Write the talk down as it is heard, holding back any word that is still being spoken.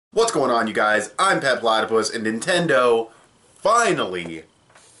What's going on, you guys? I'm petplatypus, and Nintendo finally,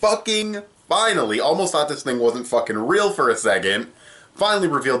 almost thought this thing wasn't fucking real for a second, finally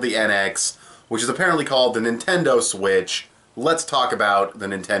revealed the NX, which is apparently called the Nintendo Switch. Let's talk about the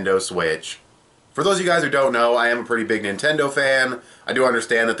Nintendo Switch. For those of you guys who don't know, I am a pretty big Nintendo fan. I do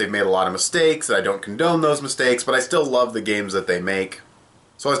understand that they've made a lot of mistakes, and I don't condone those mistakes, but I still love the games that they make.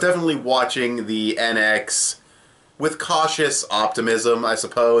 So I was definitely watching the NX with cautious optimism, I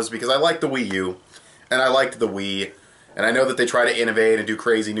suppose, because I like the Wii U, and I liked the Wii, and I know that they try to innovate and do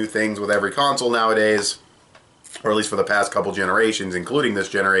crazy new things with every console nowadays, or at least for the past couple generations, including this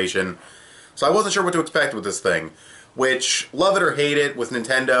generation. So I wasn't sure what to expect with this thing, which, love it or hate it, with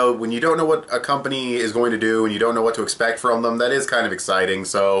Nintendo, when you don't know what a company is going to do and you don't know what to expect from them, that is kind of exciting.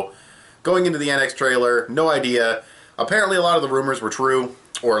 So going into the NX trailer, no idea. Apparently a lot of the rumors were true,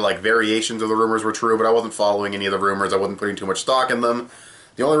 or like variations of the rumors were true, but I wasn't following any of the rumors. I wasn't putting too much stock in them.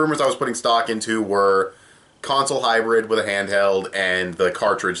 The only rumors I was putting stock into were console hybrid with a handheld and the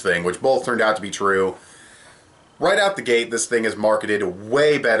cartridge thing, which both turned out to be true. Right out the gate, this thing is marketed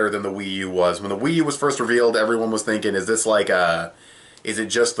way better than the Wii U was. When the Wii U was first revealed, everyone was thinking, is this like a... is it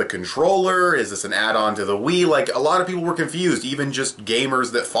just the controller? Is this an add-on to the Wii? Like, a lot of people were confused. Even just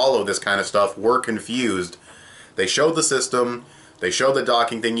gamers that follow this kind of stuff were confused. They showed the system. They showed the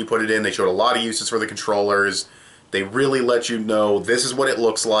docking thing you put it in. They showed a lot of uses for the controllers. They really let you know this is what it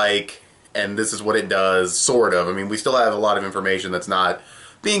looks like and this is what it does, sort of. I mean, we still have a lot of information that's not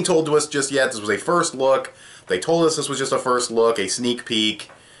being told to us just yet. This was a first look. They told us this was just a first look, a sneak peek,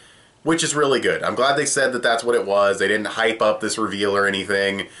 which is really good. I'm glad they said that that's what it was. They didn't hype up this reveal or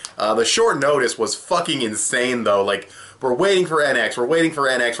anything. The short notice was fucking insane, though. Like, we're waiting for NX, we're waiting for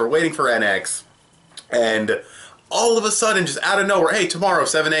NX, we're waiting for NX, and all of a sudden, just out of nowhere, hey, tomorrow,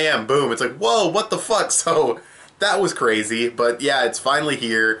 7 a.m., boom. It's like, whoa, what the fuck? So, that was crazy. But yeah, it's finally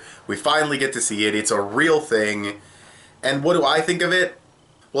here. We finally get to see it. It's a real thing. And what do I think of it?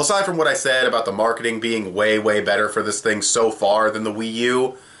 Well, aside from what I said about the marketing being way, way better for this thing so far than the Wii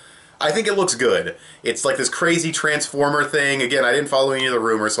U, I think it looks good. It's like this crazy Transformer thing. Again, I didn't follow any of the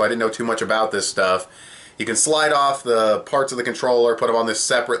rumors, so I didn't know too much about this stuff. You can slide off the parts of the controller, put them on this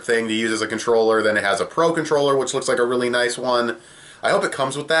separate thing to use as a controller. Then it has a Pro controller, which looks like a really nice one. I hope it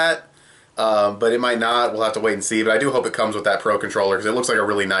comes with that, but it might not. We'll have to wait and see. But I do hope it comes with that Pro controller because it looks like a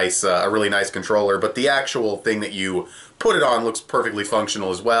really nice controller. But the actual thing that you put it on looks perfectly functional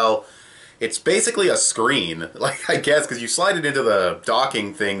as well. It's basically a screen, like I guess, because you slide it into the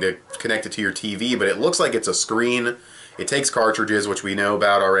docking thing to connect it to your TV. But it looks like it's a screen. It takes cartridges, which we know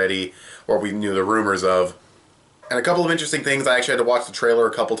about already, or we knew the rumors of. And a couple of interesting things, I actually had to watch the trailer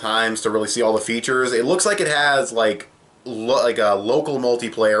a couple times to really see all the features. It looks like it has like a local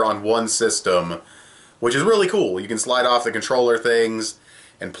multiplayer on one system, which is really cool. You can slide off the controller things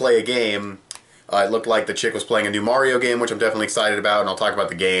and play a game. It looked like the chick was playing a new Mario game, which I'm definitely excited about, and I'll talk about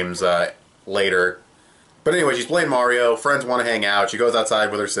the games later. But anyway, she's playing Mario, friends want to hang out, she goes outside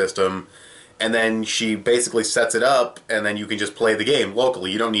with her system, and then she basically sets it up, and then you can just play the game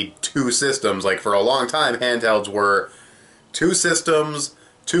locally. You don't need two systems. Like, for a long time, handhelds were two systems,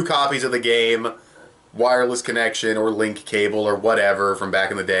 two copies of the game, wireless connection or link cable or whatever from back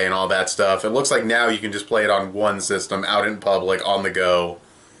in the day and all that stuff. It looks like now you can just play it on one system, out in public, on the go.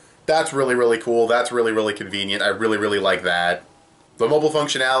 That's really, really cool. That's really, really convenient. I really, really like that. The mobile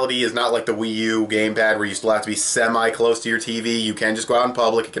functionality is not like the Wii U gamepad where you still have to be semi-close to your TV. You can just go out in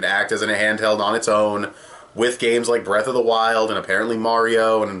public. It can act as a handheld on its own with games like Breath of the Wild and apparently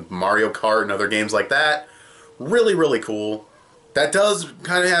Mario and Mario Kart and other games like that. Really, really cool. That does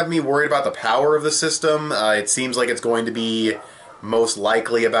kind of have me worried about the power of the system. It seems like it's going to be most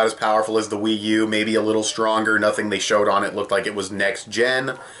likely about as powerful as the Wii U, maybe a little stronger. Nothing they showed on it looked like it was next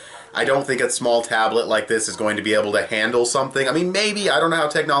gen. I don't think a small tablet like this is going to be able to handle something. I mean, maybe. I don't know how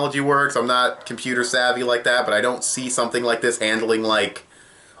technology works. I'm not computer savvy like that, but I don't see something like this handling like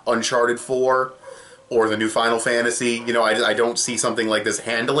Uncharted 4 or the new Final Fantasy. You know, I don't see something like this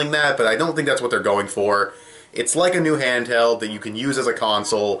handling that, but I don't think that's what they're going for. It's like a new handheld that you can use as a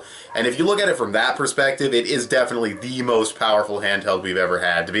console, and if you look at it from that perspective, it is definitely the most powerful handheld we've ever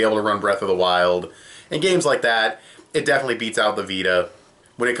had. To be able to run Breath of the Wild and games like that, it definitely beats out the Vita.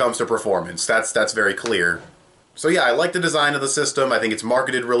 When it comes to performance, that's very clear. So yeah, I like the design of the system. I think it's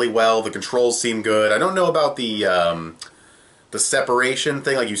marketed really well. The controls seem good. I don't know about the separation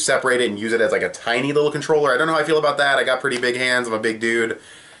thing, like you separate it and use it as like a tiny little controller. I don't know how I feel about that. I got pretty big hands. I'm a big dude.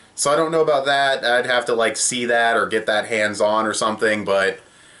 So I don't know about that. I'd have to like see that or get that hands-on or something, but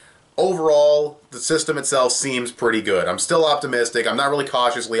overall, the system itself seems pretty good. I'm still optimistic. I'm not really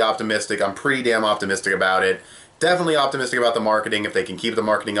cautiously optimistic. I'm pretty damn optimistic about it. Definitely optimistic about the marketing, if they can keep the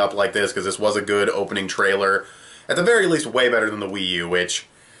marketing up like this, because this was a good opening trailer. At the very least, way better than the Wii U, which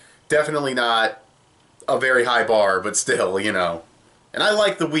definitely not a very high bar, but still, you know. And I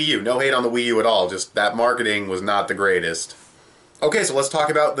like the Wii U. No hate on the Wii U at all, just that marketing was not the greatest. Okay, so let's talk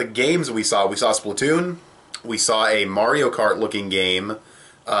about the games we saw. We saw Splatoon. We saw a Mario Kart looking game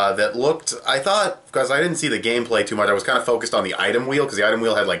that looked, I thought, because I didn't see the gameplay too much, I was kind of focused on the item wheel, because the item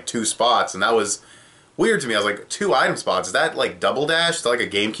wheel had like 2 spots, and that was weird to me. I was like, 2 item spots? Is that like Double Dash? Is that like a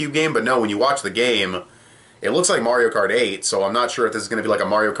GameCube game? But no, when you watch the game, it looks like Mario Kart 8, so I'm not sure if this is going to be like a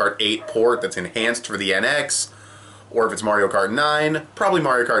Mario Kart 8 port that's enhanced for the NX, or if it's Mario Kart 9. Probably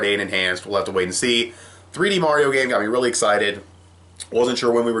Mario Kart 8 enhanced. We'll have to wait and see. 3D Mario game got me really excited. Wasn't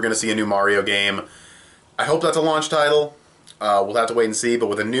sure when we were going to see a new Mario game. I hope that's a launch title. We'll have to wait and see, but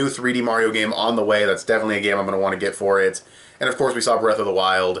with a new 3D Mario game on the way, that's definitely a game I'm going to want to get for it. And of course we saw Breath of the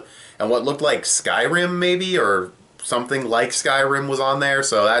Wild, and what looked like Skyrim maybe, or something like Skyrim was on there,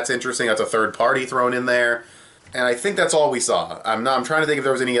 so that's interesting. That's a third party thrown in there. And I think that's all we saw. I'm trying to think if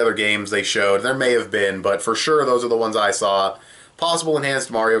there was any other games they showed. There may have been, but for sure those are the ones I saw. Possible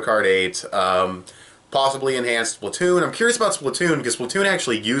enhanced Mario Kart 8, possibly enhanced Splatoon. I'm curious about Splatoon, because Splatoon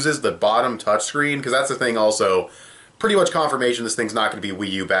actually uses the bottom touchscreen, because that's the thing also. Pretty much confirmation this thing's not going to be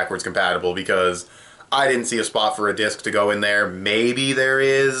Wii U backwards compatible, because I didn't see a spot for a disc to go in there. Maybe there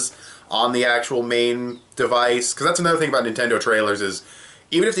is on the actual main device, because that's another thing about Nintendo trailers is,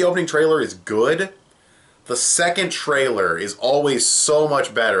 even if the opening trailer is good, the second trailer is always so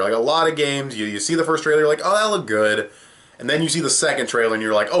much better. Like a lot of games, you see the first trailer, you're like, oh, that looked good. And then you see the second trailer and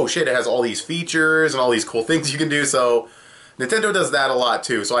you're like, oh shit, it has all these features and all these cool things you can do. So Nintendo does that a lot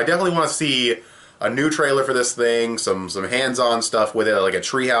too. So I definitely want to see a new trailer for this thing, some hands-on stuff with it, like a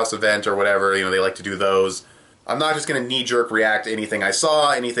treehouse event or whatever. You know, they like to do those. I'm not just going to knee-jerk react to anything I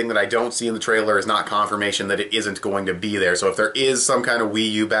saw. Anything that I don't see in the trailer is not confirmation that it isn't going to be there. So if there is some kind of Wii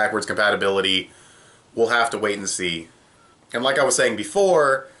U backwards compatibility, we'll have to wait and see. And like I was saying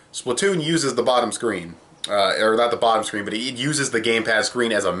before, Splatoon uses the bottom screen. Or not the bottom screen, but it uses the gamepad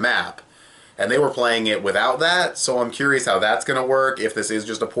screen as a map. And they were playing it without that, so I'm curious how that's going to work, if this is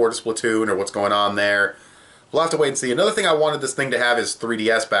just a port of Splatoon or what's going on there. We'll have to wait and see. Another thing I wanted this thing to have is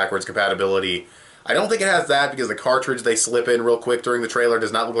 3DS backwards compatibility. I don't think it has that because the cartridge they slip in real quick during the trailer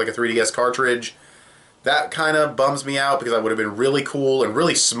does not look like a 3DS cartridge. That kind of bums me out because I would have been really cool and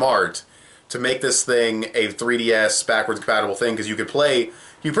really smart to make this thing a 3DS backwards compatible thing, because you could play,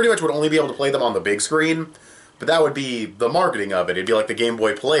 you pretty much would only be able to play them on the big screen, but that would be the marketing of it. It'd be like the Game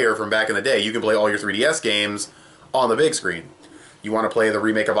Boy Player from back in the day. You can play all your 3DS games on the big screen. You want to play the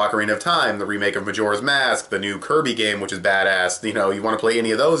remake of Ocarina of Time, the remake of Majora's Mask, the new Kirby game, which is badass. You know, you want to play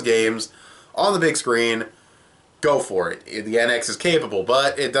any of those games on the big screen, go for it. The NX is capable,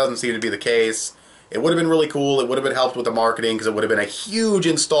 but it doesn't seem to be the case. It would have been really cool. It would have been helped with the marketing because it would have been a huge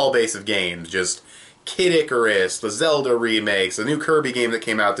install base of games. Just Kid Icarus, the Zelda remakes, the new Kirby game that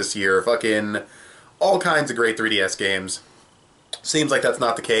came out this year, fucking all kinds of great 3DS games. Seems like that's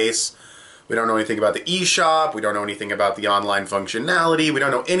not the case. We don't know anything about the eShop. We don't know anything about the online functionality. We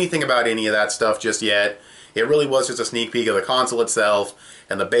don't know anything about any of that stuff just yet. It really was just a sneak peek of the console itself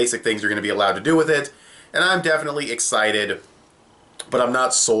and the basic things you're going to be allowed to do with it. And I'm definitely excited, but I'm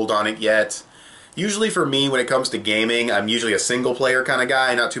not sold on it yet. Usually for me, when it comes to gaming, I'm usually a single-player kind of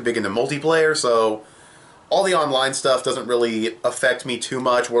guy, not too big into multiplayer, so all the online stuff doesn't really affect me too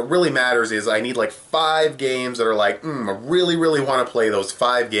much. What really matters is I need like 5 games that are like, I really, really want to play those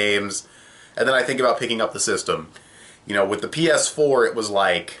 5 games, and then I think about picking up the system. You know, with the PS4, it was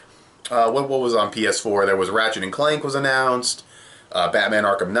like, what was on PS4? There was Ratchet and Clank was announced, Batman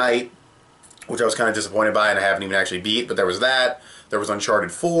Arkham Knight, which I was kind of disappointed by and I haven't even actually beat, but there was that. There was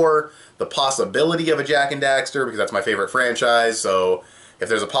Uncharted 4, the possibility of a Jak and Daxter, because that's my favorite franchise, so if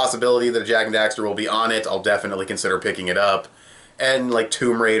there's a possibility that a Jak and Daxter will be on it, I'll definitely consider picking it up. And like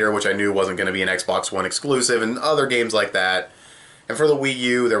Tomb Raider, which I knew wasn't going to be an Xbox One exclusive, and other games like that. And for the Wii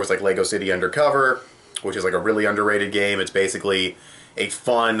U, there was like Lego City Undercover, which is like a really underrated game. It's basically a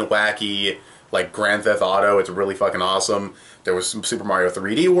fun, wacky, like Grand Theft Auto. It's really fucking awesome. There was some Super Mario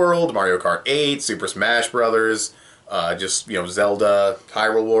 3D World, Mario Kart 8, Super Smash Brothers, just, you know, Zelda,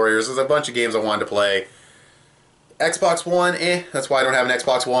 Hyrule Warriors. There's a bunch of games I wanted to play. Xbox One, that's why I don't have an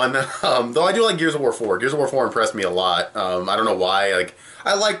Xbox One. Though I do like Gears of War 4. Gears of War 4 impressed me a lot. I don't know why. Like,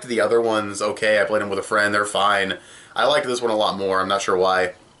 I liked the other ones okay. I played them with a friend. They're fine. I liked this one a lot more. I'm not sure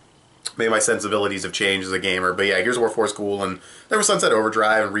why. Maybe my sensibilities have changed as a gamer. But yeah, Gears of War 4 is cool. And there was Sunset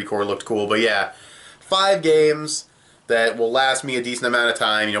Overdrive and ReCore looked cool. But yeah, 5 games that will last me a decent amount of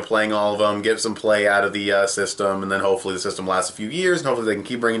time, you know, playing all of them, get some play out of the system, and then hopefully the system lasts a few years, and hopefully they can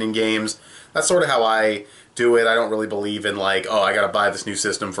keep bringing in games. That's sort of how I do it. I don't really believe in, like, oh, I gotta buy this new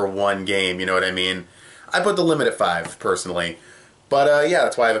system for one game, you know what I mean? I put the limit at 5, personally. But, yeah,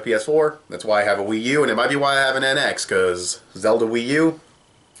 that's why I have a PS4, that's why I have a Wii U, and it might be why I have an NX, because Zelda Wii U,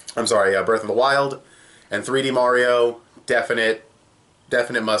 Breath of the Wild, and 3D Mario, definite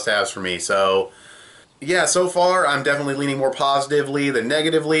must-haves for me, so... Yeah, so far, I'm definitely leaning more positively than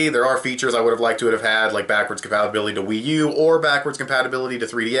negatively. There are features I would have liked to have had, like backwards compatibility to Wii U or backwards compatibility to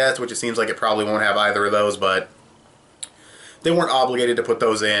 3DS, which it seems like it probably won't have either of those, but they weren't obligated to put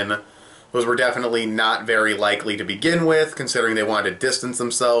those in. Those were definitely not very likely to begin with, considering they wanted to distance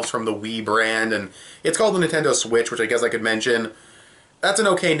themselves from the Wii brand, and it's called the Nintendo Switch, which I guess I could mention. That's an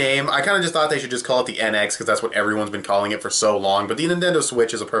okay name. I kind of just thought they should just call it the NX, because that's what everyone's been calling it for so long, but the Nintendo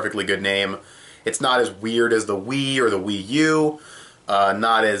Switch is a perfectly good name. It's not as weird as the Wii or the Wii U,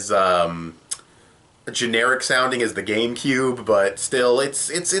 not as generic sounding as the GameCube, but still, it's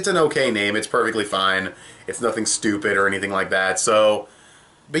an okay name. It's perfectly fine. It's nothing stupid or anything like that. So,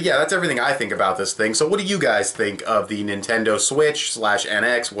 but yeah, that's everything I think about this thing. So what do you guys think of the Nintendo Switch /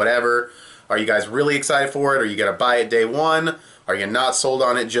 NX, whatever? Are you guys really excited for it? Are you gonna buy it day one? Are you not sold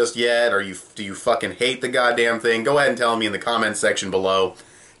on it just yet? Do you fucking hate the goddamn thing? Go ahead and tell me in the comments section below.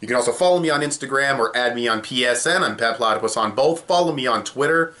 You can also follow me on Instagram or add me on PSN. I'm petplatypus on both. Follow me on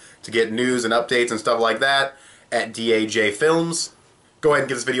Twitter to get news and updates and stuff like that at DAJ Films. Go ahead and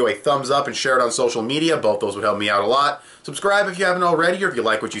give this video a thumbs up and share it on social media. Both those would help me out a lot. Subscribe if you haven't already or if you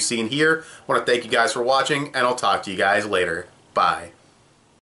like what you see in here. I want to thank you guys for watching, and I'll talk to you guys later. Bye.